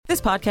This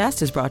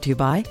podcast is brought to you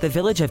by the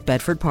Village of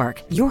Bedford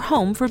Park, your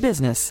home for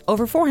business.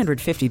 Over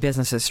 450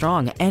 businesses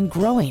strong and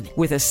growing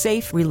with a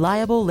safe,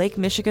 reliable Lake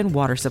Michigan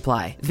water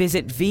supply.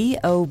 Visit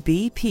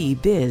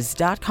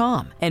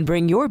VOBPBiz.com and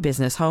bring your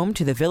business home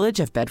to the Village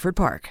of Bedford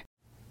Park.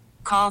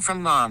 Call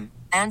from mom.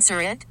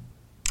 Answer it.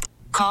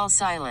 Call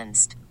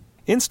silenced.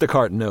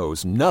 Instacart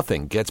knows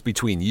nothing gets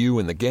between you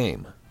and the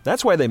game.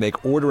 That's why they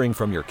make ordering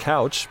from your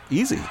couch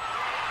easy.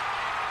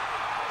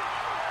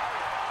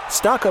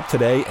 Stock up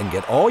today and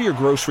get all your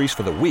groceries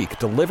for the week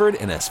delivered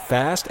in as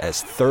fast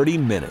as 30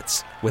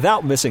 minutes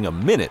without missing a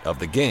minute of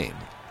the game.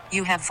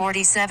 You have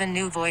 47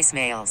 new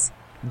voicemails.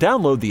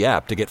 Download the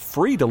app to get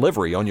free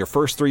delivery on your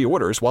first 3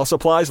 orders while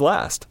supplies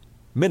last.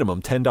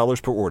 Minimum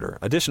 $10 per order.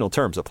 Additional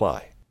terms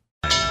apply.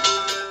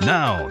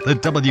 Now, the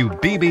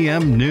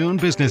WBBM Noon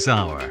Business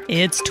Hour.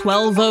 It's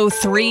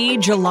 12:03,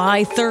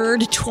 July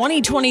 3rd,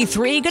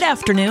 2023. Good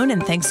afternoon,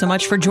 and thanks so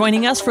much for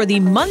joining us for the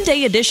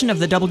Monday edition of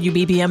the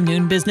WBBM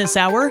Noon Business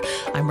Hour.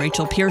 I'm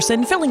Rachel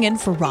Pearson, filling in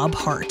for Rob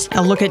Hart.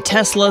 A look at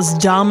Tesla's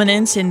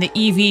dominance in the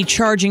EV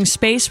charging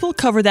space. We'll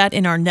cover that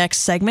in our next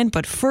segment,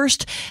 but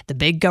first, the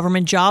big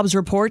government jobs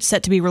report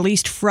set to be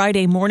released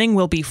Friday morning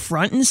will be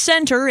front and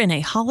center in a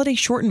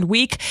holiday-shortened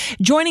week.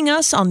 Joining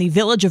us on the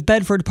Village of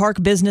Bedford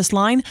Park business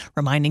line,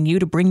 reminding you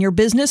to bring your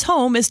business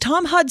home, is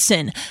Tom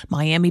Hudson,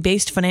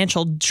 Miami-based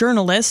financial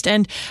journalist.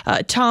 And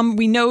Tom,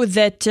 we know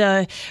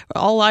that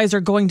all eyes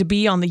are going to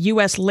be on the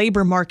U.S.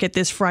 labor market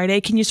this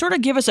Friday. Can you sort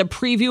of give us a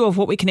preview of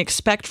what we can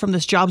expect from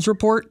this jobs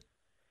report?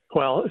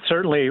 Well,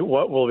 certainly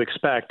what we'll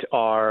expect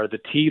are the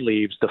tea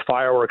leaves, the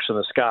fireworks in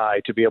the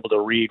sky, to be able to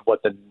read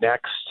what the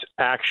next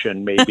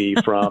action may be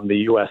from the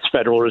U.S.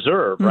 Federal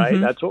Reserve, right?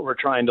 Mm-hmm. That's what we're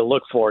trying to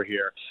look for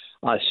here.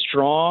 A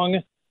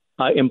strong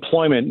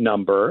employment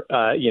number,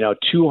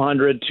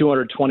 200,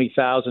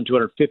 220,000,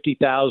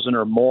 250,000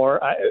 or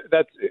more.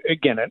 That's,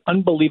 again, an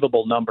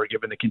unbelievable number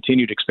given the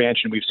continued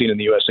expansion we've seen in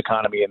the U.S.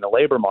 economy and the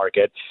labor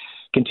market.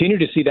 Continue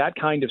to see that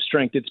kind of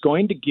strength. It's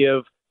going to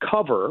give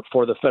cover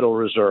for the Federal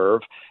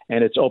Reserve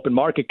and its open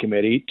market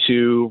committee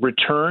to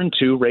return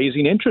to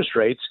raising interest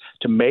rates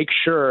to make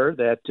sure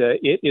that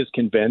it is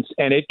convinced,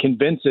 and it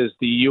convinces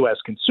the U.S.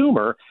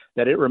 consumer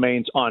that it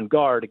remains on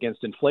guard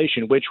against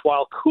inflation, which,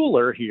 while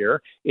cooler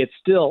here, it's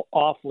still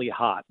awfully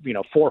hot,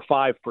 4 or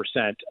 5%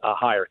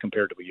 higher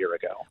compared to a year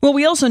ago. Well,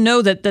 we also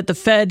know that the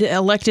Fed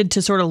elected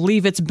to sort of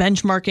leave its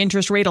benchmark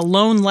interest rate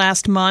alone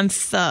last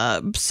month,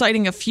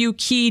 citing a few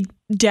key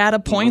data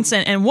points,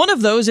 and one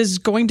of those is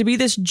going to be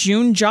this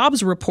June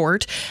jobs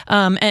report.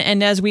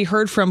 And as we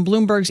heard from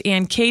Bloomberg's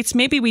Ann Cates,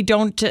 maybe we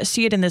don't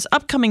see it in this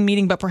upcoming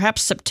meeting, but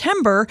perhaps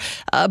September.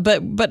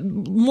 But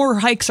more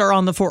hikes are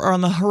on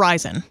the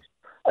horizon.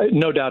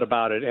 No doubt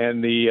about it.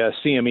 And the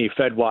CME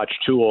FedWatch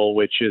tool,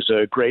 which is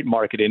a great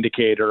market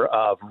indicator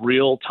of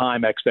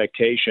real-time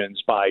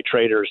expectations by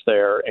traders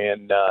there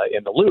in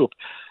the loop,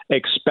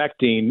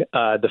 expecting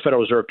the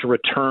Federal Reserve to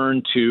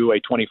return to a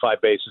 25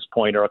 basis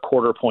point or a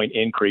quarter point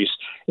increase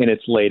in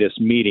its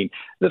latest meeting.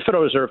 The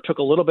Federal Reserve took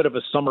a little bit of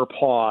a summer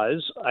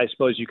pause, I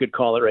suppose you could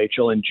call it,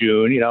 Rachel, in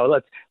June.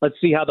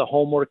 Let's see how the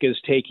homework is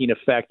taking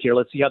effect here.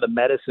 Let's see how the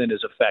medicine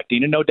is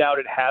affecting. And no doubt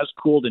it has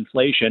cooled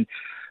inflation.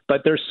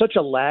 But there's such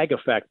a lag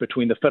effect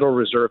between the Federal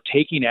Reserve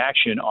taking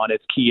action on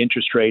its key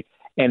interest rate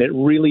and it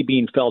really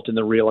being felt in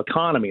the real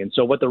economy. And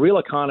so what the real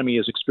economy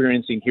is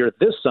experiencing here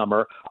this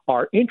summer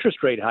are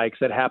interest rate hikes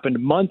that happened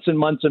months and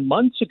months and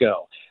months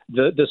ago.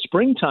 The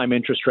springtime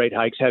interest rate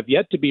hikes have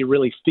yet to be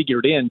really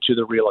figured into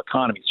the real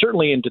economy.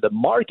 Certainly into the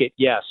market,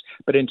 yes,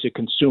 but into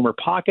consumer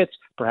pockets,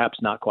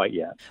 perhaps not quite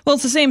yet. Well,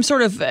 it's the same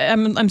sort of,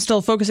 I'm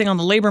still focusing on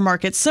the labor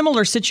market,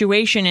 similar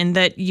situation in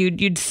that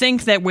you'd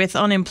think that with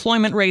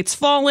unemployment rates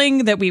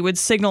falling, that we would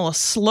signal a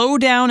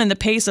slowdown in the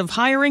pace of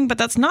hiring, but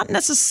that's not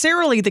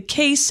necessarily the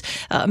case.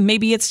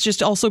 Maybe it's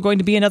just also going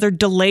to be another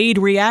delayed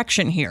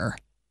reaction here.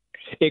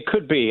 It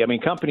could be. I mean,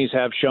 companies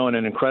have shown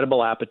an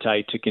incredible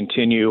appetite to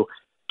continue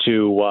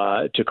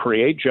to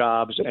create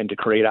jobs and to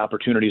create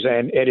opportunities.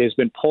 And it has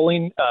been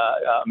pulling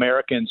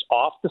Americans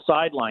off the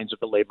sidelines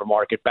of the labor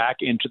market back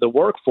into the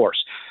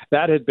workforce.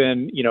 That had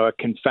been, a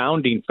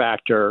confounding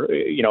factor,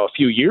 a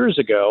few years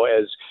ago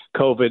as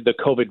the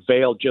COVID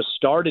veil just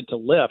started to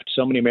lift.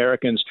 So many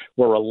Americans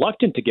were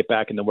reluctant to get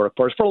back in the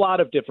workforce for a lot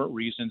of different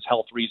reasons,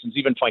 health reasons,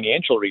 even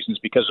financial reasons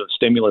because of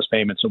stimulus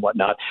payments and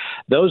whatnot.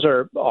 Those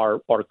are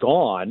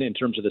gone in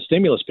terms of the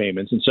stimulus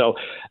payments. And so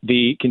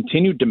the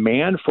continued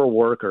demand for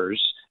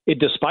workers,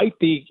 despite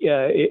the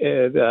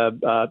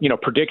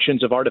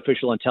predictions of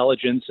artificial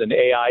intelligence and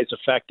AI's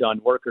effect on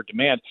worker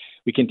demand,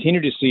 we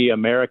continue to see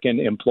American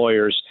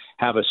employers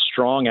have a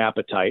strong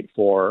appetite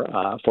for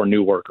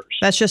new workers.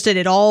 That's just it.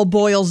 It all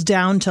boils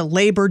down to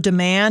labor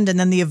demand and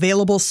then the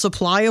available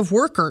supply of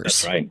workers.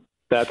 That's right.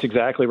 That's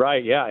exactly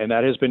right. Yeah. And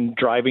that has been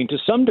driving to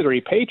some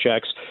degree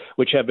paychecks,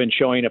 which have been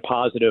showing a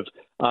positive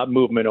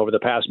movement over the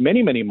past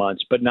many, many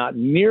months, but not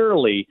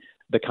nearly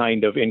the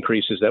kind of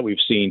increases that we've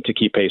seen to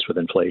keep pace with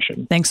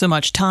inflation. Thanks so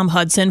much. Tom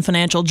Hudson,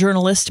 financial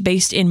journalist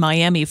based in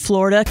Miami,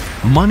 Florida.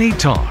 Money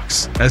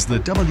Talks as the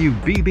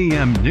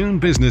WBBM Noon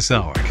Business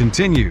Hour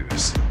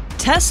continues.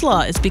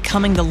 Tesla is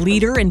becoming the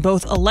leader in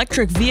both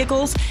electric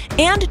vehicles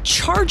and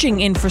charging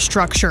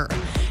infrastructure.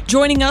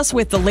 Joining us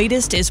with the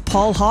latest is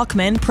Paul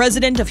Hochman,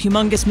 president of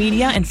Humongous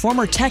Media and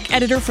former tech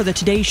editor for the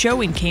Today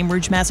Show in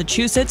Cambridge,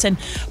 Massachusetts. And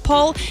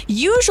Paul,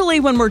 usually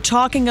when we're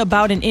talking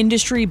about an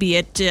industry, be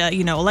it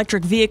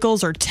electric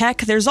vehicles or tech,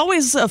 there's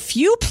always a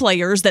few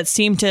players that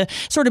seem to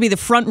sort of be the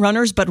front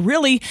runners. But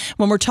really,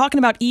 when we're talking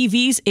about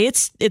EVs,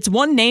 it's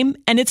one name,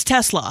 and it's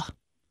Tesla.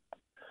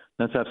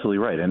 That's absolutely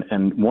right.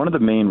 And one of the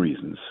main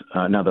reasons,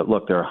 now that,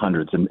 look, there are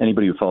hundreds, and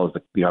anybody who follows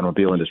the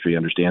automobile industry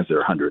understands there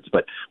are hundreds,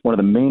 but one of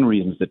the main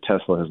reasons that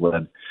Tesla has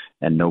led,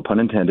 and no pun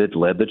intended,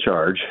 led the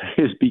charge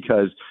is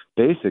because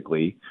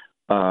basically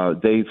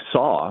they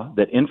saw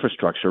that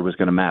infrastructure was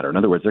going to matter. In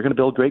other words, they're going to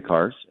build great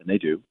cars, and they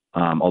do,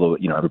 although,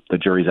 the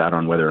jury's out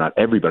on whether or not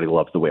everybody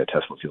loves the way a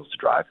Tesla feels to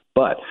drive.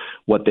 But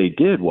what they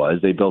did was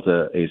they built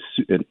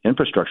an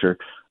infrastructure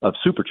of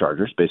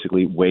superchargers,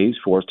 basically ways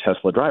for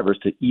Tesla drivers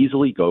to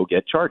easily go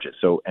get charges.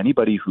 So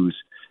anybody who's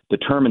the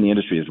term in the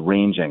industry is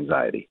range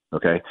anxiety,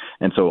 okay?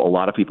 And so a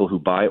lot of people who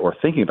buy or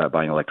thinking about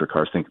buying electric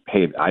cars think,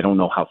 hey, I don't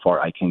know how far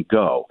I can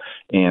go,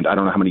 and I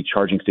don't know how many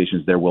charging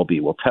stations there will be.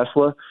 Well,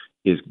 Tesla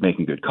is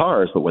making good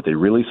cars, but what they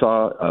really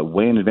saw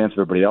way in advance of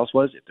everybody else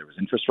was if there was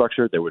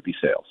infrastructure, there would be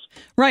sales.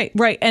 Right.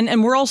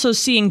 And we're also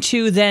seeing,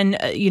 too, then,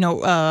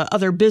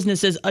 other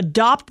businesses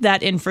adopt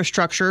that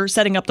infrastructure,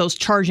 setting up those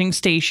charging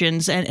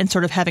stations and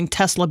sort of having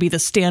Tesla be the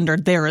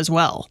standard there as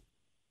well.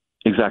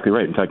 Exactly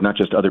right. In fact, not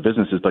just other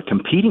businesses, but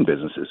competing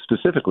businesses,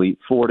 specifically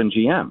Ford and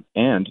GM.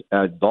 And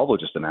Volvo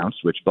just announced,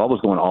 which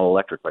Volvo's going all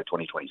electric by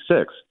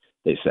 2026,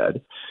 they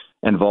said.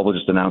 And Volvo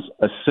just announced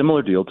a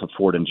similar deal to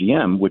Ford and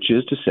GM, which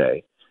is to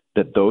say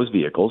that those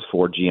vehicles,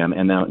 Ford, GM,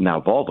 and now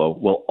Volvo,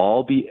 will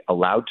all be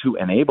allowed to,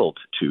 enabled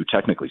to,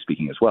 technically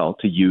speaking as well,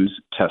 to use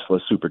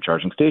Tesla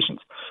supercharging stations.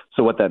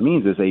 So what that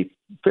means is a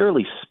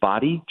fairly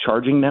spotty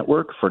charging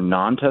network for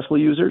non-Tesla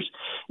users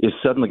is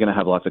suddenly going to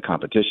have lots of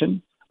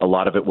competition. A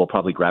lot of it will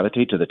probably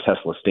gravitate to the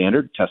Tesla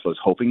standard. Tesla's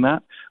hoping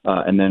that.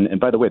 And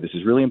by the way, this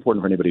is really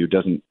important for anybody who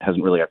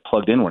hasn't really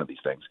plugged in one of these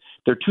things.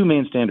 There are two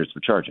main standards for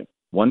charging.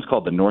 One's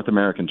called the North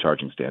American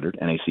Charging Standard,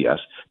 NACS.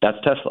 That's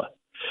Tesla.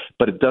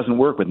 But it doesn't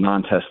work with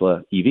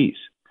non-Tesla EVs.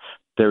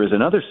 There is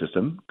another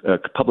system,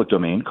 public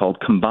domain, called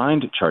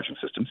Combined Charging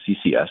System,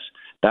 CCS.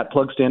 That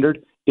plug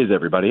standard is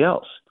everybody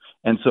else.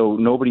 And so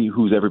nobody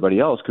who's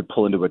everybody else could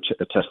pull into a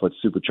Tesla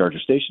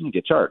supercharger station and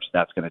get charged.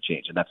 That's going to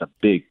change. And that's a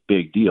big,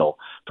 big deal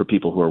for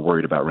people who are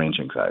worried about range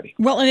anxiety.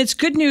 Well, and it's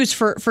good news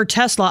for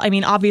Tesla. I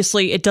mean,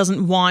 obviously, it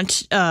doesn't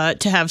want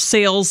to have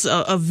sales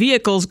of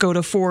vehicles go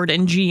to Ford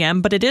and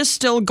GM, but it is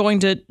still going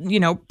to,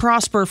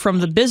 prosper from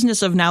the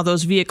business of now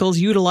those vehicles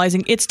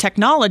utilizing its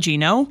technology,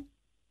 no?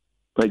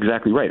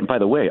 Exactly right. And by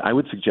the way, I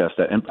would suggest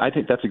that, and I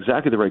think that's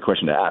exactly the right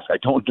question to ask.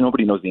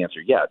 Nobody knows the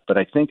answer yet, but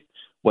I think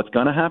what's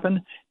going to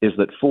happen is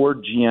that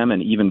Ford, GM,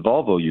 and even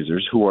Volvo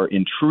users who are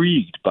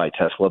intrigued by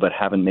Tesla but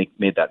haven't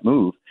made that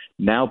move,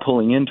 now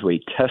pulling into a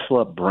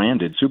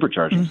Tesla-branded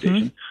supercharging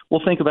station,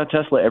 will think about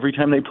Tesla every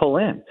time they pull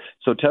in.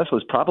 So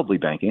Tesla's probably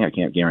banking. I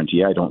can't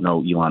guarantee. I don't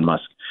know Elon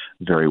Musk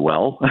very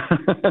well,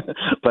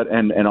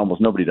 and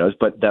almost nobody does.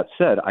 But that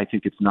said, I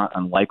think it's not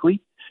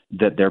unlikely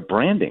that they're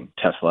branding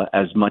Tesla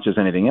as much as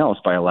anything else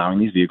by allowing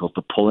these vehicles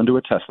to pull into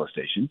a Tesla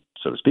station,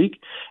 so to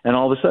speak, and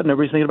all of a sudden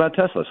everybody's thinking about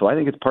Tesla. So I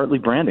think it's partly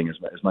branding as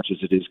much as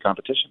it is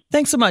competition.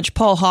 Thanks so much,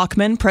 Paul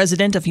Hochman,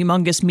 president of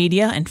Humongous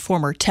Media and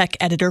former tech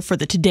editor for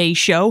the Today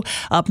Show.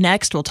 Up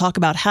next, we'll talk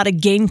about how to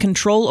gain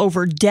control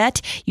over debt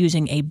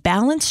using a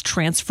balance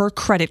transfer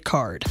credit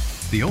card.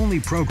 The only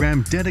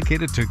program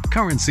dedicated to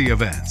currency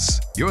events.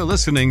 You're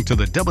listening to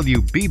the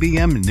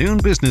WBBM Noon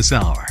Business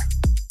Hour.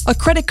 A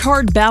credit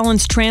card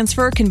balance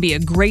transfer can be a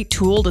great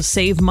tool to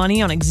save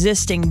money on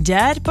existing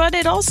debt, but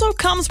it also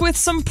comes with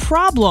some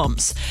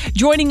problems.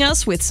 Joining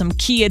us with some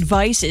key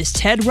advice is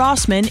Ted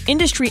Rossman,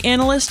 industry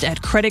analyst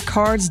at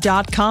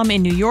creditcards.com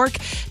in New York.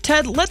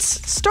 Ted, let's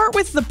start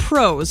with the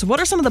pros. What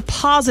are some of the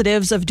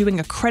positives of doing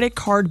a credit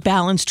card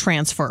balance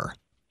transfer?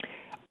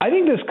 I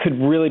think this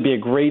could really be a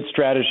great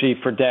strategy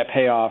for debt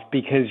payoff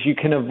because you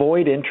can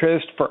avoid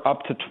interest for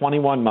up to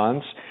 21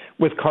 months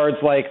with cards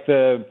like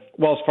the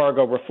Wells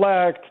Fargo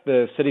Reflect,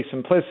 the Citi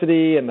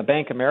Simplicity, and the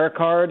Bank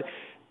Americard.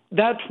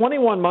 That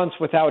 21 months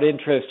without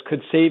interest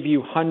could save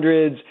you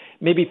hundreds,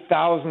 maybe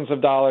thousands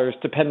of dollars,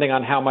 depending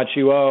on how much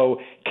you owe,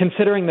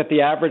 considering that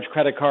the average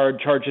credit card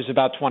charges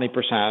about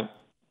 20%.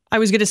 I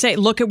was going to say,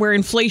 look at where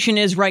inflation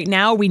is right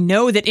now. We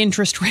know that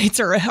interest rates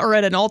are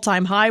at an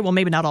all-time high. Well,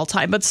 maybe not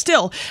all-time, but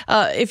still,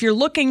 if you're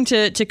looking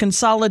to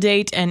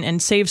consolidate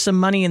and save some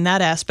money in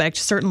that aspect,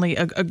 certainly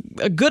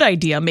a good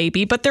idea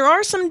maybe. But there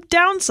are some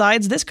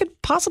downsides. This could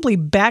possibly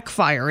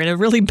backfire in a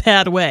really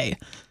bad way.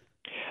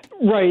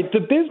 Right. The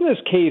business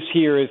case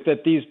here is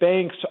that these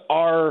banks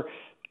are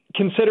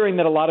considering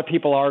that a lot of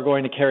people are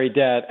going to carry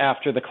debt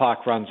after the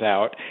clock runs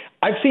out.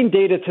 I've seen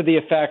data to the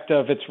effect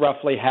of it's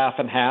roughly half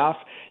and half.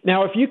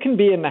 Now, if you can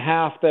be in the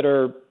half that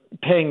are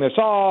paying this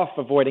off,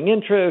 avoiding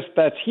interest,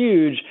 that's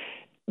huge.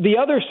 The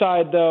other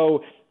side,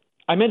 though,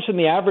 I mentioned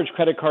the average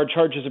credit card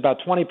charges about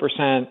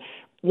 20%.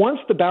 once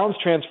the balance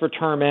transfer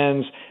term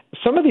ends,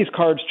 some of these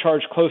cards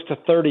charge close to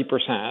 30%,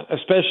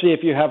 especially if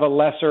you have a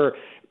lesser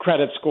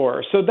credit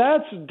score. So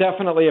that's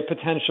definitely a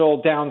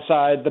potential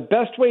downside. The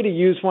best way to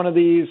use one of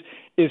these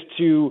is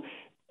to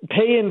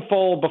pay in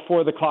full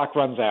before the clock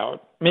runs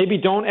out. Maybe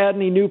don't add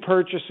any new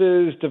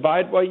purchases,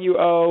 divide what you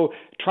owe,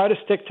 try to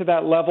stick to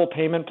that level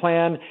payment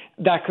plan.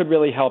 That could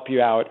really help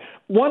you out.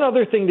 One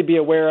other thing to be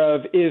aware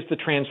of is the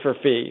transfer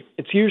fee.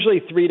 It's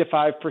usually 3 to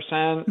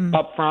 5%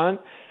 up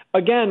front.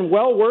 Again,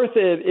 well worth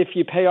it if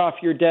you pay off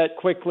your debt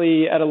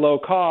quickly at a low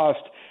cost,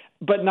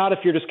 but not if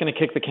you're just going to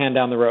kick the can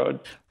down the road.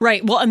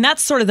 Right. Well, and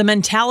that's sort of the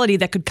mentality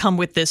that could come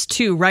with this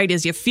too, right?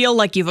 Is you feel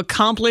like you've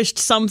accomplished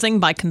something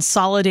by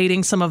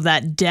consolidating some of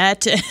that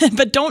debt,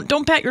 but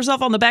don't pat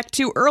yourself on the back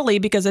too early,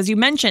 because as you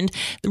mentioned,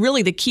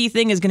 really the key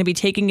thing is going to be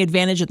taking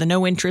advantage of the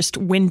no interest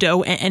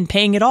window and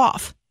paying it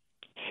off.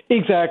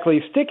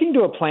 Exactly. Sticking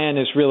to a plan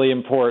is really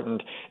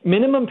important.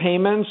 Minimum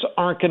payments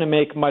aren't going to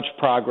make much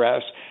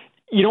progress.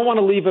 You don't want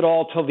to leave it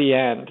all till the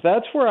end.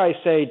 That's where I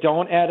say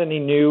don't add any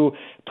new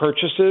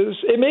purchases.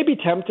 It may be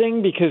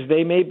tempting because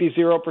they may be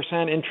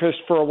 0% interest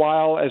for a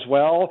while as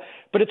well,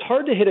 but it's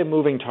hard to hit a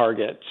moving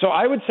target. So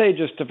I would say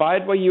just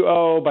divide what you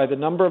owe by the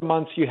number of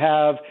months you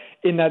have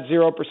in that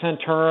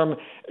 0% term.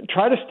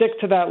 Try to stick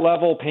to that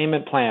level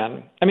payment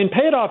plan. I mean,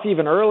 pay it off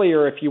even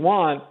earlier if you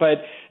want, but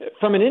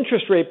from an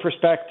interest rate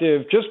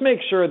perspective, just make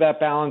sure that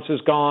balance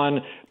is gone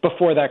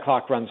before that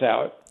clock runs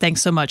out.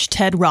 Thanks so much,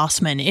 Ted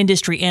Rossman,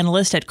 industry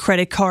analyst at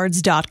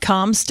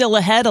creditcards.com. Still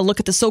ahead, a look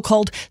at the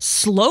so-called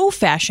slow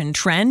fashion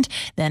trend.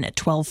 Then at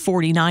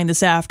 12:49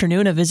 this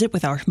afternoon, a visit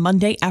with our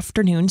Monday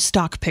afternoon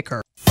stock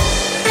picker.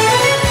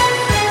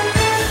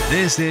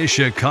 This is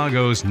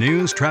Chicago's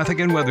news, traffic,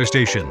 and weather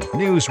station,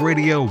 News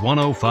Radio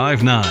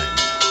 105.9.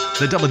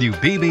 The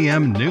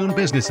WBBM Noon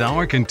Business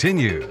Hour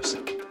continues.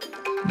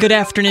 Good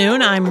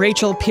afternoon. I'm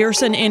Rachel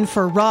Pearson in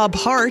for Rob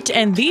Hart,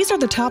 and these are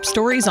the top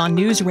stories on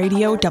News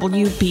Radio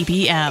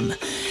WBBM.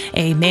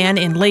 A man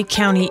in Lake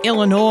County,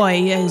 Illinois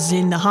is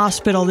in the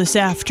hospital this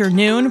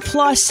afternoon,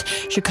 plus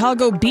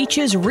Chicago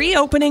beaches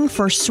reopening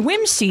for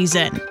swim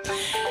season.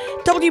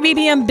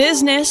 WBBM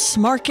Business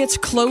markets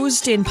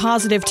closed in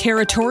positive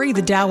territory.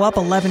 The Dow up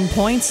 11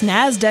 points,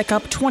 NASDAQ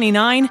up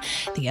 29,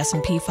 the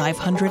S&P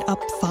 500 up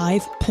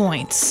 5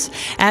 points.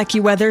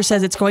 AccuWeather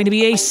says it's going to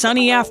be a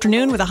sunny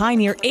afternoon with a high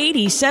near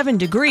 87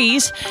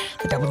 degrees.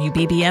 The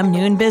WBBM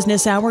Noon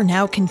Business Hour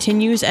now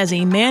continues as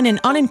a man in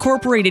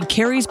unincorporated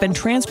Cary's been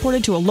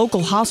transported to a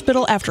local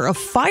hospital after a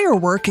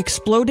firework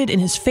exploded in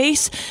his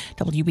face.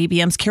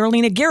 WBBM's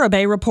Carolina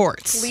Garibay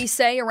reports. Police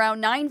say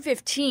around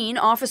 9:15,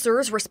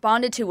 officers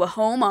responded to a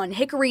home on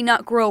Hickory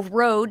Nut Grove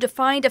Road to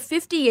find a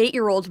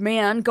 58-year-old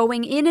man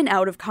going in and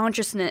out of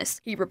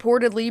consciousness. He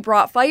reportedly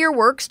brought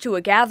fireworks to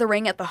a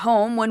gathering at the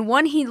home when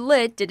one he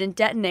lit didn't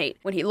detonate.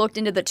 When he looked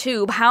into the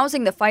tube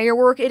housing the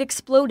firework, it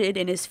exploded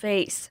in his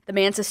face. The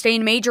man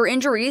sustained major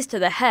injuries to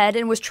the head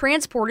and was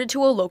transported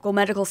to a local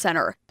medical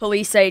center.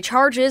 Police say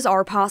charges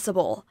are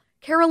possible.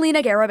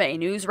 Carolina Garibay,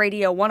 News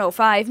Radio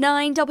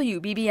 105.9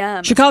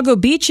 WBBM. Chicago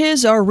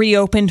beaches are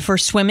reopened for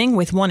swimming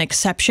with one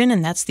exception,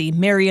 and that's the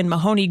Marion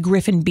Mahoney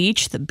Griffin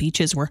Beach. The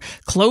beaches were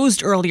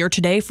closed earlier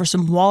today for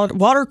some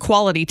water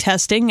quality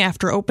testing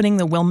after opening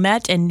the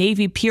Wilmette and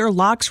Navy Pier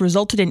locks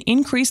resulted in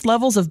increased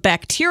levels of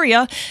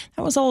bacteria.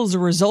 That was all as a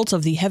result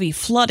of the heavy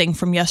flooding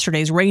from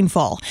yesterday's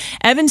rainfall.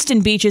 Evanston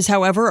beaches,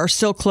 however, are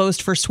still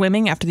closed for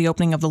swimming after the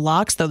opening of the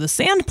locks, though the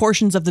sand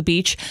portions of the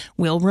beach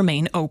will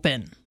remain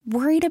open.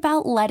 Worried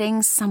about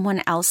letting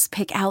someone else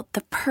pick out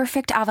the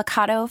perfect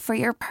avocado for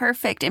your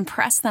perfect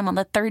impress them on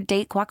the third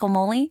date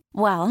guacamole?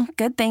 Well,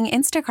 good thing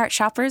Instacart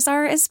shoppers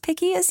are as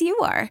picky as you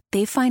are.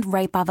 They find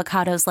ripe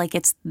avocados like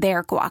it's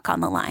their guac on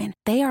the line.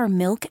 They are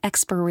milk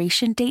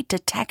expiration date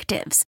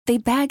detectives. They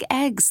bag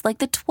eggs like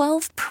the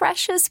 12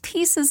 precious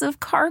pieces of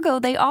cargo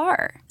they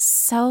are.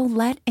 So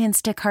let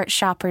Instacart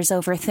shoppers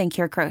overthink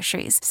your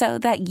groceries so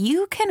that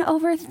you can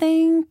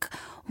overthink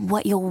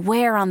what you'll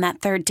wear on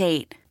that third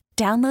date.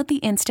 Download the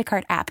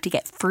Instacart app to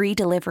get free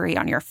delivery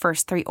on your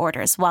first 3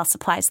 orders while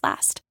supplies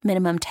last.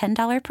 Minimum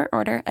 $10 per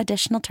order.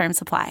 Additional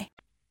terms apply.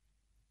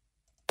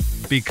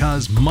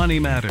 Because money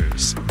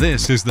matters.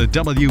 This is the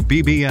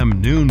WBBM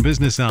Noon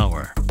Business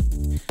Hour.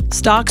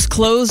 Stocks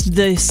closed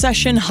the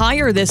session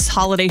higher this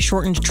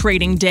holiday-shortened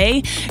trading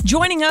day.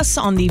 Joining us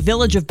on the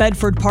Village of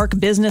Bedford Park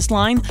business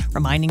line,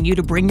 reminding you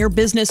to bring your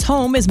business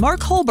home, is Mark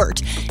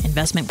Holbert,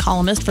 investment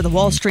columnist for the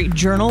Wall Street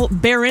Journal,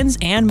 Barron's,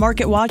 and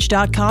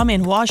MarketWatch.com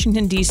in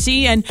Washington,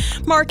 D.C. And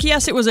Mark,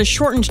 yes, it was a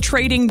shortened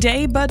trading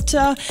day, but,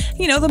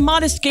 the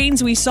modest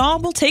gains we saw,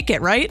 we'll take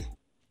it, right?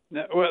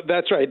 Well,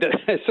 that's right.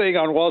 Saying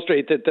on Wall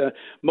Street that the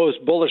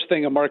most bullish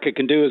thing a market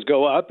can do is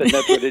go up, and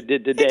that's what it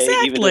did today.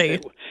 Exactly.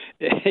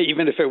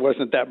 even if it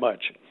wasn't that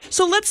much.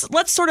 So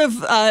let's sort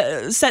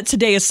of set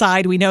today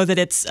aside. We know that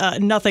it's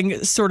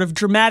nothing sort of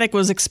dramatic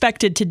was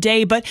expected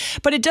today, but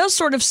it does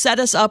sort of set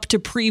us up to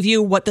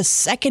preview what the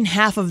second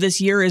half of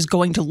this year is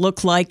going to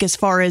look like as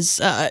far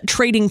as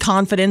trading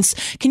confidence.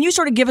 Can you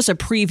sort of give us a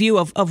preview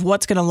of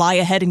what's going to lie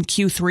ahead in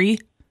Q3?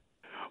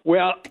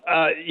 Well,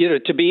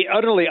 to be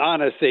utterly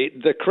honest,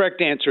 the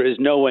correct answer is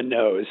no one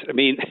knows. I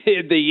mean,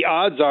 the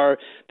odds are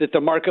that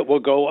the market will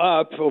go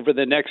up over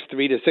the next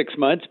 3 to 6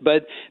 months,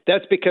 but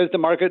that's because the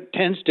market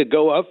tends to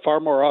go up far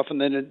more often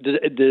than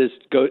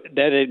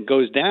it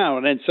goes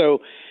down. And so,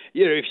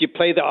 if you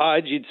play the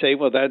odds, you'd say,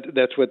 well,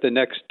 that's what the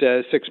next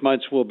 6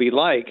 months will be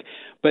like.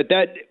 But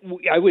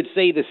I would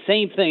say the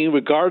same thing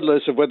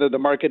regardless of whether the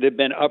market had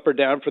been up or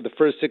down for the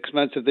first 6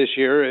 months of this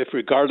year,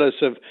 regardless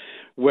of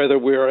whether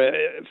we're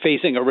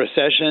facing a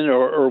recession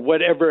or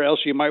whatever else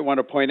you might want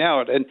to point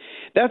out. And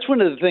that's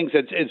one of the things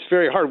it's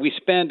very hard.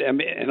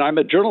 And I'm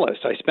a journalist.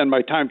 I spend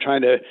my time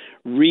trying to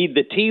read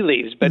the tea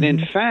leaves. But in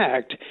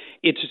fact,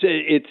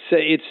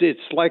 it's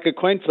like a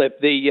coin flip.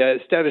 The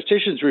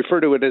statisticians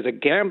refer to it as a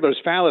gambler's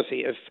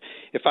fallacy.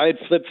 If I had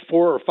flipped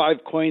 4 or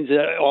 5 coins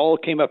that all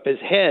came up as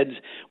heads,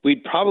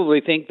 we'd probably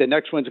think the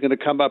next one's going to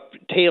come up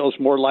tails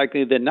more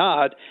likely than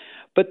not.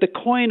 But the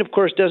coin, of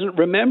course, doesn't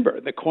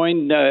remember. The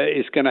coin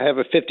is going to have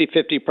a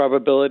 50-50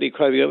 probability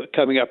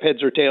coming up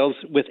heads or tails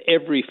with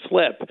every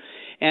flip.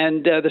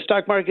 And the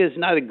stock market is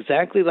not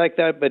exactly like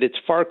that, but it's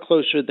far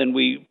closer than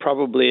we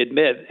probably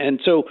admit.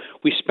 And so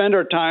we spend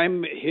our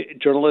time,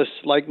 journalists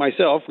like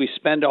myself, we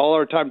spend all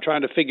our time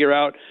trying to figure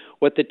out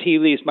what the tea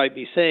leaves might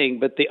be saying.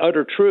 But the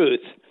utter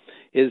truth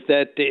is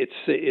that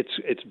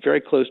it's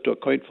very close to a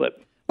coin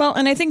flip. Well,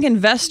 and I think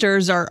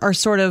investors are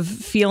sort of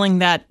feeling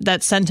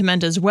that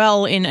sentiment as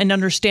well in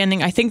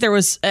understanding. I think there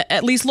was,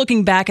 at least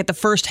looking back at the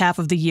first half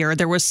of the year,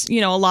 there was,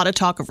 a lot of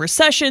talk of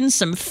recession,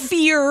 some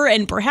fear,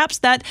 and perhaps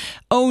that,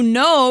 oh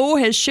no,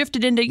 has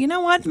shifted into,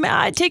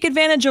 I take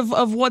advantage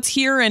of what's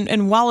here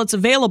and while it's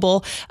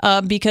available,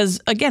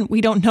 because, again,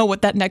 we don't know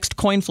what that next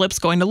coin flip's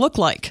going to look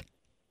like.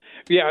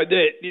 Yeah,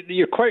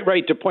 you're quite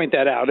right to point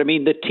that out. I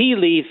mean, the tea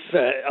leaf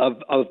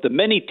of the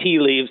many tea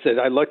leaves that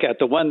I look at,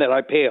 the one that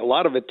I pay a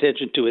lot of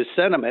attention to is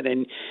sentiment.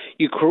 And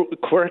you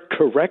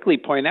correctly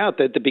point out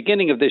that at the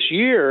beginning of this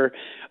year,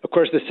 of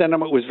course, the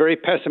sentiment was very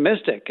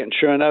pessimistic. And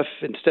sure enough,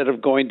 instead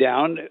of going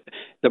down,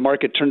 the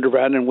market turned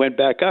around and went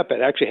back up.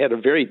 It actually had a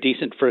very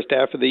decent first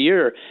half of the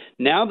year.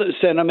 Now the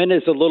sentiment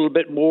is a little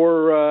bit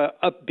more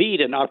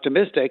upbeat and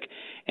optimistic.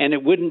 And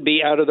it wouldn't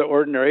be out of the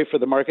ordinary for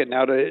the market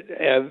now to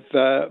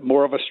have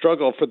more of a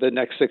struggle for the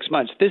next 6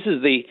 months. This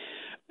is the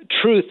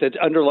truth that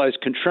underlies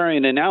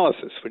contrarian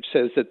analysis, which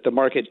says that the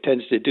market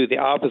tends to do the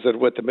opposite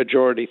of what the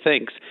majority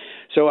thinks.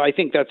 So I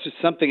think that's just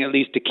something at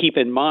least to keep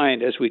in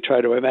mind as we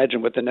try to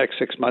imagine what the next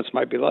 6 months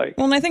might be like.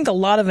 Well, and I think a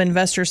lot of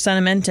investor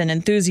sentiment and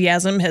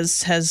enthusiasm has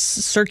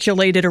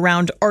circulated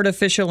around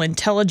artificial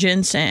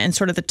intelligence and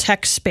sort of the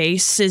tech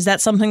space. Is that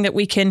something that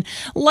we can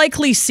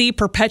likely see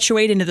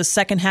perpetuate into the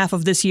second half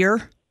of this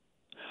year?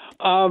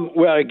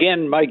 Well,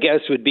 again, my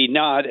guess would be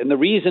not. And the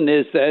reason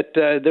is that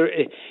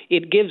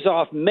it gives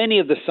off many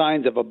of the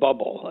signs of a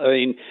bubble. I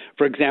mean,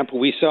 for example,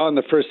 we saw in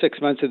the first 6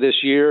 months of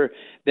this year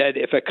that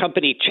if a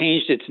company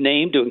changed its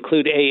name to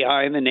include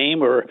AI in the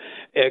name, or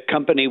a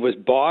company was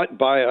bought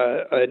by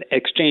an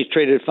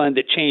exchange-traded fund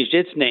that changed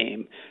its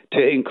name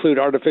to include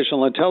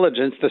artificial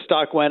intelligence, the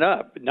stock went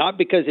up, not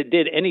because it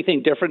did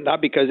anything different, not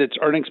because its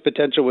earnings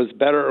potential was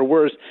better or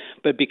worse,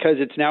 but because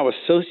it's now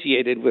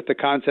associated with the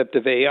concept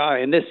of AI.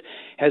 And this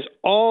has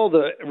all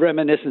the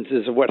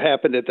reminiscences of what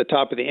happened at the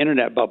top of the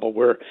internet bubble,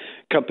 where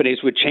companies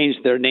would change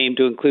their name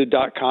to include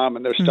 .com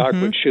and their stock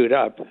would shoot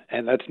up.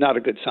 And that's not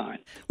a good sign.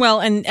 Well,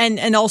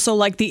 and also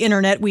like the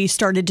internet, we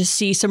started to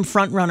see some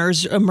front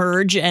runners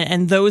emerge,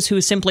 and those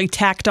who simply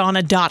tacked on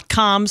a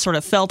 .com sort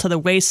of fell to the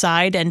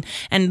wayside. And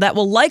that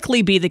will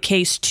likely be the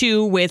case,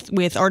 too,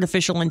 with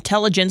artificial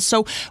intelligence.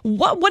 So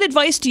what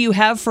advice do you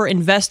have for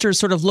investors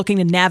sort of looking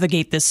to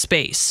navigate this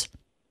space?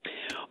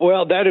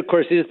 Well, that, of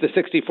course, is the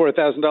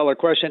 $64,000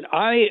 question.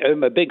 I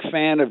am a big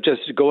fan of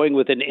just going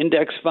with an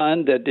index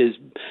fund that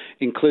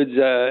includes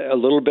a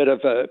little bit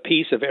of a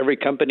piece of every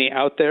company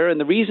out there. And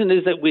the reason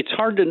is that it's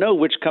hard to know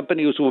which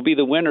companies will be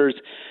the winners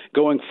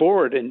going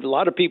forward. And a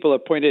lot of people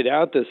have pointed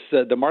out this.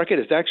 The market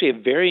is actually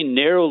a very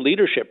narrow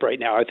leadership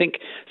right now. I think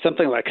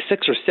something like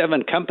 6 or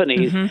 7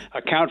 companies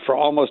account for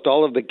almost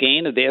all of the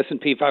gain of the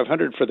S&P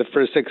 500 for the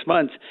first 6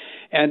 months.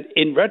 And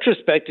in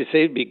retrospect, you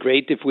say it'd be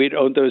great if we'd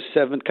owned those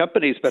 7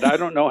 companies, but I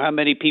don't know how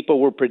many people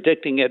were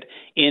predicting it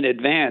in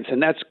advance.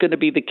 And that's going to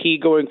be the key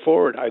going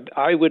forward.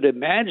 I would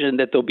imagine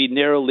that there'll be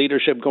narrow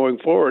leadership going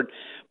forward,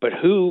 but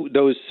who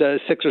those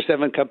 6 or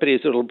 7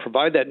 companies that will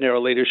provide that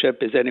narrow leadership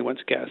is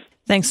anyone's guess.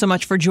 Thanks so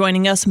much for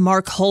joining us,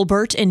 Mark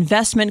Hulbert,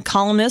 investment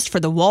columnist for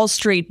the Wall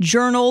Street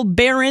Journal,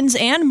 Barron's,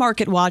 and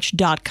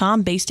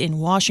MarketWatch.com, based in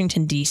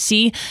Washington,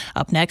 D.C.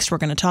 Up next, we're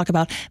going to talk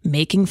about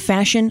making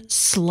fashion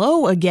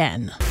slow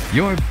again.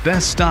 Your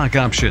best stock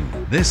option.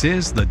 This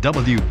is the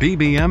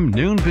WBBM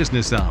Noon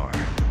Business Hour.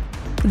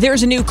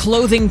 There's a new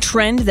clothing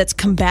trend that's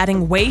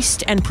combating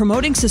waste and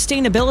promoting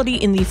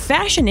sustainability in the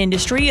fashion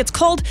industry. It's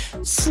called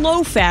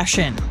slow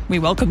fashion. We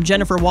welcome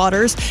Jennifer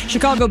Waters,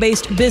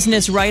 Chicago-based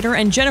business writer.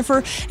 And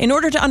Jennifer, in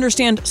order to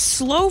understand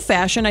slow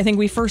fashion, I think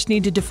we first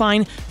need to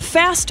define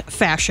fast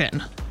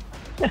fashion.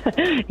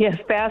 Yes,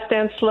 fast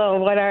and slow.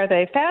 What are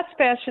they? Fast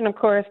fashion, of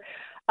course,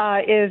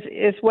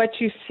 is what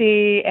you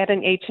see at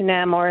an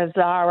H&M or a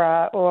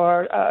Zara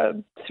or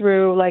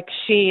through like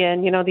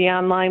Shein, the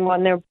online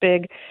one. They're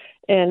big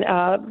in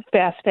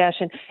fast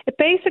fashion. It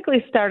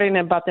basically started in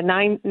about the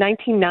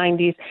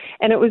 1990s,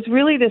 and it was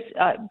really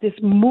this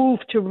move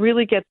to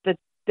really get the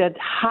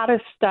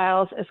hottest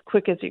styles as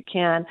quick as you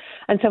can.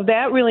 And so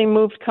that really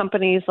moved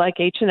companies like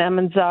H&M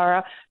and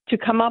Zara to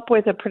come up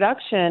with a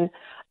production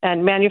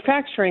and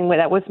manufacturing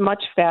that was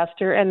much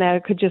faster and that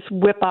it could just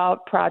whip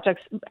out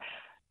projects.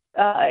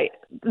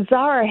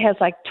 Zara has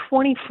like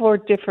 24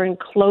 different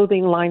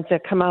clothing lines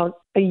that come out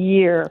a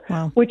year,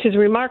 wow, which is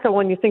remarkable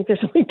when you think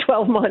there's only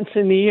 12 months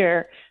in the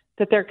year,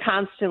 that they're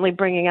constantly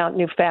bringing out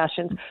new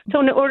fashions. So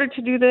in order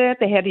to do that,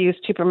 they had to use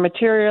cheaper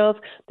materials.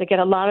 They get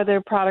a lot of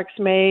their products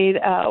made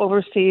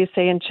overseas,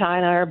 say in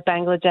China or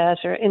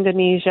Bangladesh or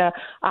Indonesia.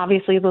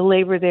 Obviously, the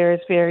labor there is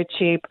very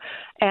cheap.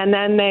 And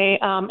then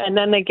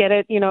they get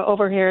it,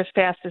 over here as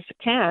fast as it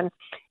can.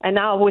 And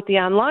now with the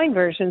online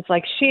versions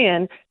like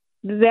Shein,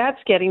 that's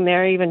getting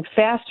there even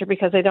faster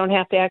because they don't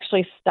have to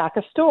actually stock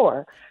a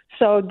store.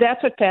 So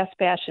that's what fast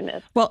fashion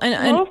is. Well,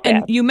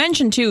 and you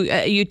mentioned too,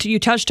 you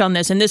touched on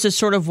this, and this is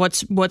sort of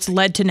what's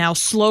led to now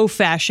slow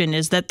fashion,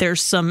 is that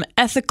there's some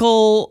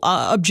ethical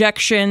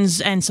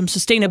objections and some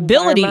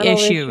sustainability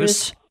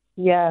issues.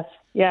 Yes.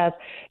 Yeah,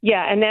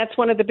 and that's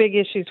one of the big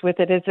issues with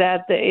it is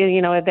that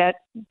that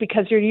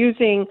because you're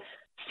using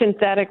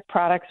synthetic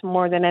products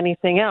more than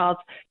anything else,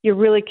 you're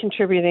really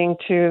contributing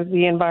to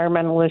the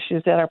environmental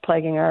issues that are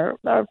plaguing our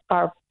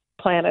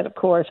planet, of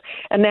course.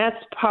 And that's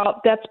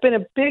been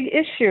a big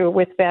issue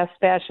with fast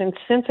fashion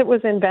since it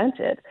was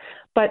invented.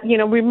 But, you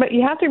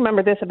have to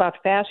remember this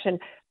about fashion.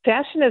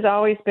 Fashion has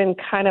always been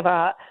kind of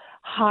a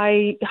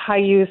high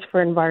use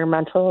for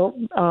environmental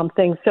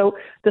things. So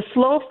the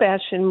slow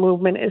fashion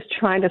movement is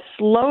trying to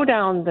slow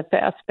down the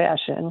fast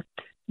fashion.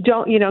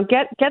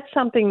 Get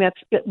something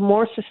that's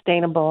more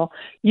sustainable.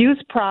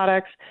 Use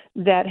products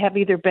that have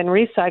either been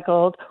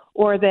recycled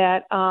or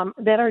that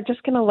are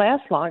just going to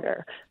last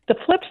longer. The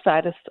flip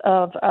side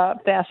of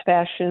fast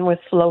fashion with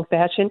slow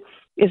fashion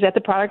is that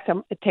the products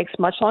it takes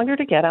much longer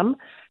to get them,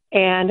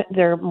 and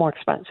they're more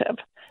expensive.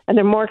 And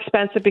they're more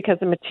expensive because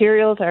the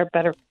materials are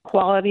better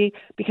quality,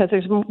 because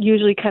there's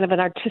usually kind of an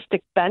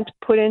artistic bent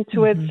put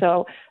into it.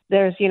 So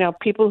there's,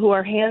 people who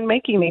are hand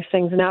making these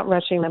things, not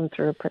rushing them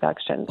through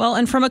production. Well,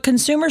 and from a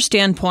consumer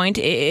standpoint,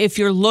 if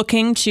you're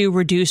looking to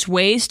reduce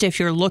waste, if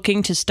you're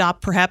looking to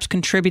stop perhaps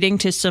contributing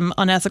to some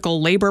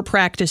unethical labor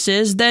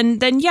practices, then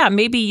yeah,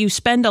 maybe you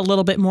spend a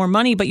little bit more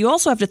money, but you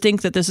also have to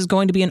think that this is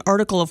going to be an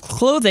article of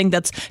clothing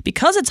that's,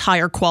 because it's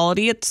higher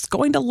quality, it's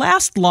going to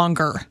last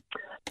longer.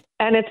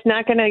 And it's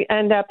not going to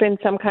end up in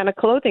some kind of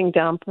clothing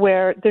dump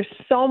where there's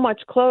so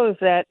much clothes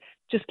that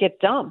just get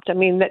dumped. I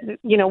mean,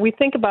 we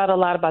think a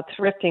lot about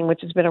thrifting, which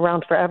has been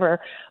around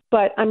forever.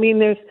 But, I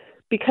mean,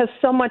 because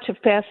so much of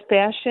fast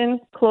fashion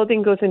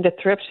clothing goes into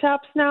thrift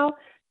shops now,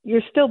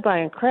 you're still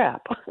buying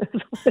crap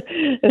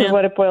is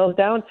what it boils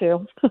down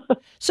to.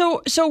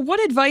 So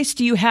what advice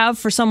do you have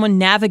for someone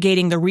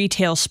navigating the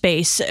retail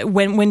space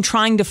when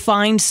trying to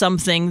find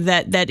something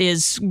that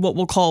is what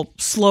we'll call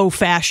slow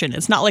fashion?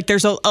 It's not like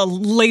there's a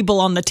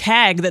label on the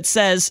tag that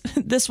says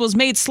this was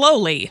made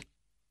slowly.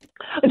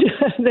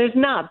 There's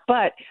not.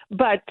 But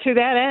to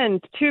that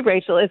end, too,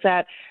 Rachel, is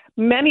that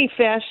many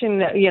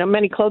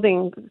many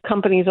clothing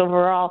companies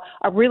overall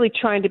are really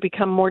trying to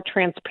become more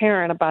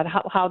transparent about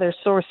how they're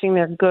sourcing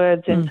their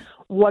goods and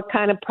what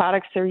kind of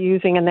products they're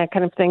using and that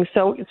kind of thing.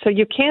 So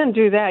you can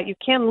do that. You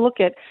can look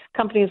at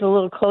companies a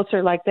little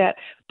closer like that.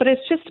 But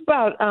it's just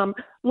about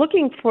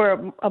looking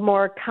for a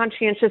more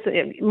conscientious,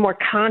 more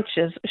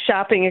conscious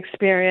shopping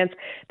experience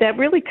that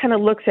really kind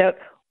of looks at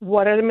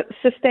what are the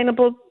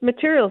sustainable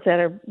materials that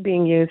are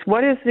being used?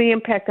 What is the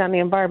impact on the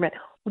environment?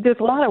 There's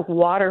a lot of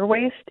water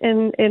waste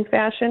in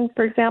fashion,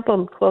 for example,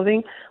 in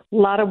clothing. A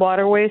lot of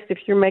water waste. If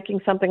you're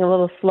making something a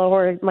little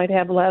slower, it might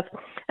have less.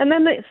 And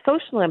then the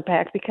social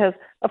impact, because,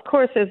 of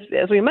course,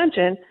 as we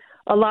mentioned,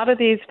 a lot of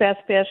these fast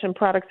fashion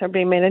products are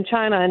being made in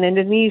China and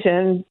Indonesia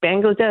and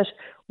Bangladesh,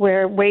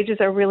 where wages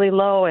are really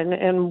low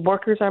and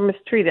workers are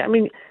mistreated. I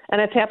mean,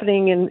 and it's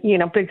happening in,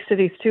 big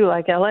cities too,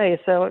 like LA.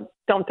 So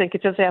don't think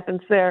it just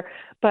happens there.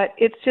 But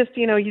it's just,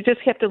 you just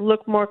have to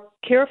look more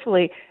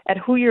carefully at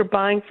who you're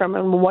buying from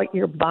and what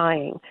you're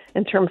buying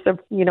in terms of,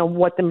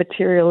 what the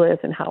material is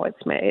and how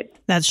it's made.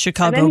 That's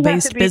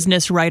Chicago-based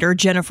business writer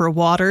Jennifer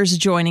Waters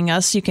joining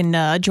us. You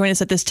can join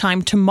us at this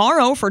time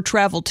tomorrow for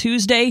Travel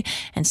Tuesday.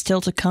 And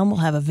still to come, we'll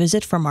have a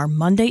visit from our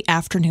Monday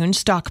afternoon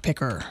stock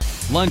picker.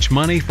 Lunch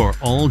money for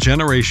all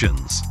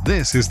generations.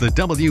 This is the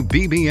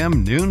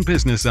WBBM Noon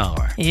Business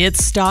Hour.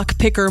 It's Stock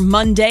Picker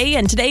Monday,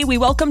 and today we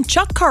welcome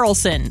Chuck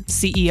Carlson,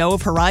 CEO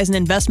of Horizon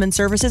Investment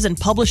Services and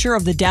publisher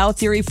of the Dow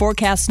Theory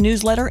Forecast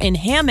newsletter in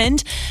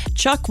Hammond.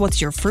 Chuck, what's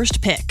your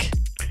first pick?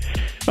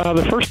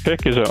 The first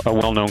pick is a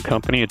well-known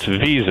company. It's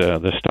Visa.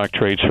 The stock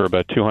trades for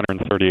about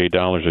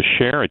 $238 a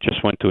share. It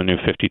just went to a new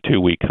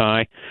 52-week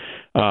high.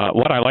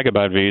 What I like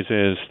about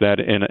Visa is that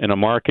in a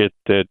market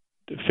that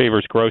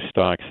favors growth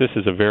stocks, this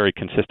is a very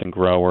consistent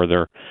grower.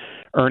 Their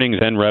earnings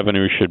and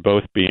revenue should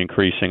both be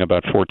increasing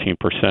about 14%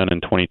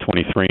 in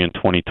 2023 and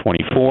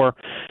 2024.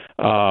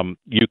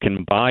 You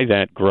can buy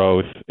that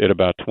growth at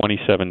about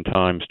 27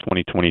 times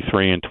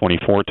 2023 and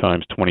 24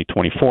 times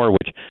 2024,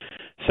 which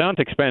sounds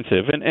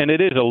expensive, and it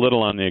is a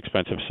little on the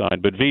expensive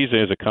side, but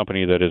Visa is a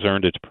company that has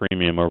earned its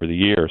premium over the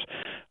years.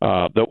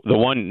 The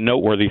one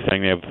noteworthy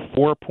thing, they have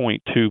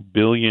 4.2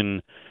 billion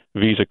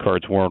Visa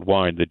cards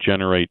worldwide that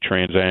generate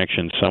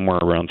transactions somewhere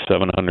around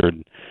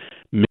 700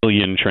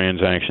 million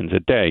transactions a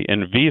day,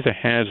 and Visa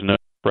has no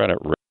credit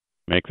risk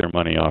to make their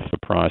money off the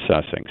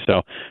processing.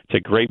 So it's a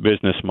great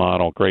business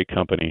model, great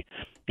company.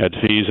 That's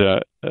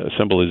Visa.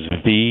 Symbol is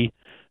V.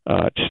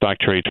 Stock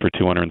trades for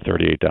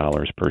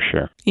 $238 per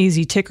share.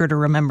 Easy ticker to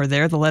remember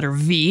there, the letter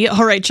V.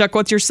 All right, Chuck,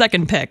 what's your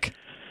second pick?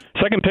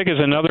 Second pick is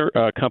another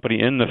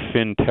company in the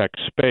fintech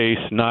space,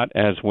 not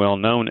as well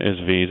known as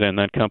Visa, and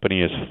that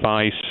company is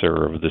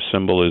Fiserv. The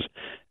symbol is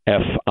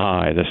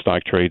FI. The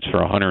stock trades for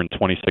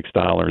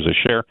 $126 a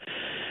share.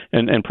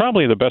 And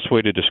probably the best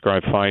way to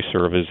describe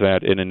Fiserv is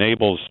that it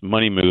enables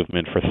money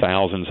movement for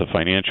thousands of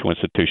financial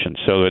institutions.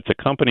 So it's a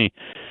company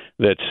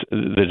that's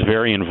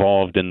very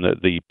involved in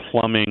the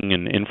plumbing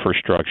and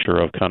infrastructure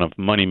of kind of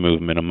money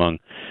movement among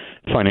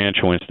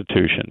financial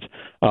institutions.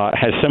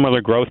 Has similar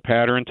growth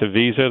pattern to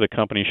Visa. The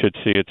company should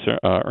see its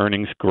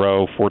earnings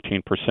grow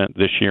 14%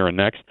 this year and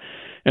next.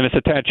 And it's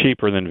a tad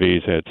cheaper than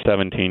Visa. It's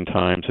 17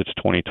 times its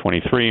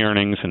 2023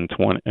 earnings and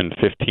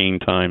 15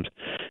 times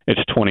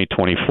its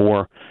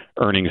 2024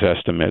 earnings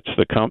estimates.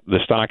 The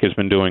stock has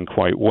been doing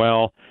quite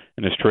well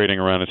and is trading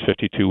around its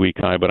 52-week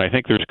high, but I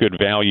think there's good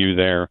value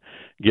there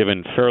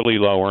given fairly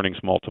low earnings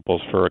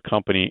multiples for a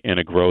company in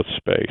a growth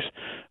space.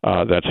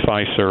 That's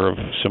Fiserv,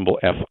 symbol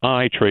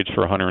FI, trades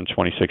for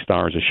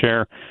 $126 a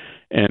share.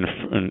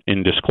 And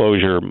in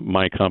disclosure,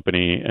 my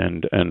company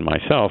and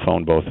myself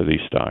own both of these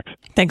stocks.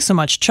 Thanks so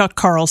much. Chuck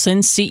Carlson,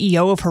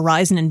 CEO of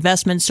Horizon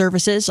Investment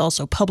Services,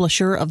 also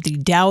publisher of the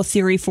Dow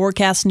Theory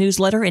Forecast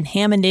newsletter in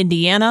Hammond,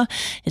 Indiana.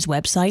 His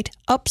website,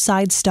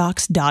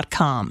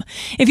 UpsideStocks.com.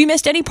 If you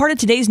missed any part of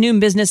today's Noon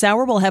Business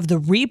Hour, we'll have the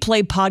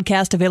replay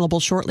podcast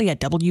available shortly at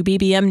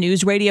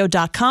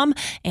WBBMNewsRadio.com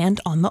and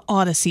on the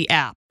Odyssey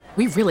app.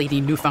 We really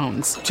need new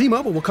phones.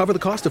 T-Mobile will cover the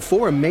cost of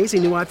 4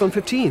 amazing new iPhone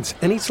 15s,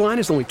 and each line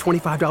is only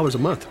 $25 a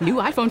month. New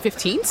iPhone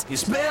 15s?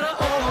 It's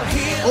better over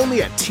here.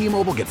 Only at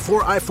T-Mobile, get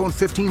 4 iPhone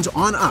 15s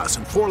on us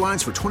and 4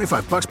 lines for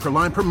 $25 per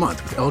line per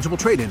month with eligible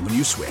trade-in when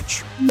you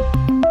switch.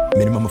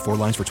 Minimum of 4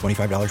 lines for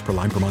 $25 per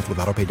line per month with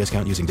autopay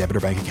discount using debit or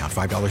bank account.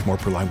 $5 more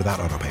per line without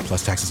autopay,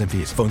 plus taxes and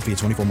fees. Phone fee at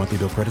 24 monthly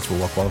bill credits for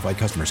well-qualified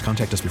customers.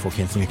 Contact us before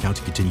canceling account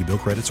to continue bill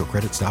credits or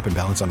credit stop and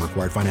balance on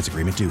required finance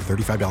agreement due.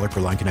 $35 per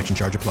line connection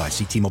charge applies.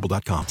 See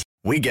T-Mobile.com.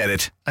 We get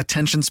it.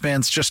 Attention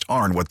spans just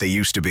aren't what they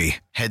used to be.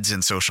 Heads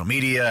in social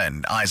media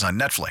and eyes on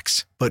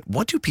Netflix. But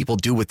what do people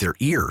do with their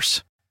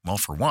ears? Well,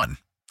 for one,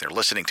 they're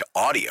listening to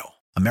audio.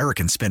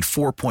 Americans spend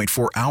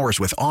 4.4 hours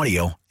with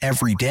audio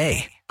every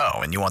day. Oh,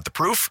 and you want the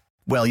proof?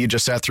 Well, you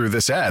just sat through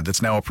this ad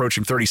that's now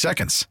approaching 30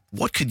 seconds.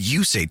 What could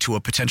you say to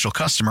a potential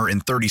customer in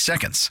 30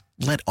 seconds?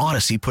 Let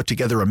Odyssey put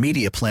together a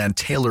media plan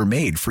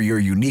tailor-made for your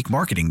unique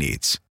marketing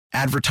needs.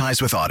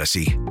 Advertise with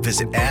Odyssey.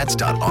 Visit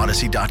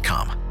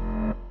ads.odyssey.com.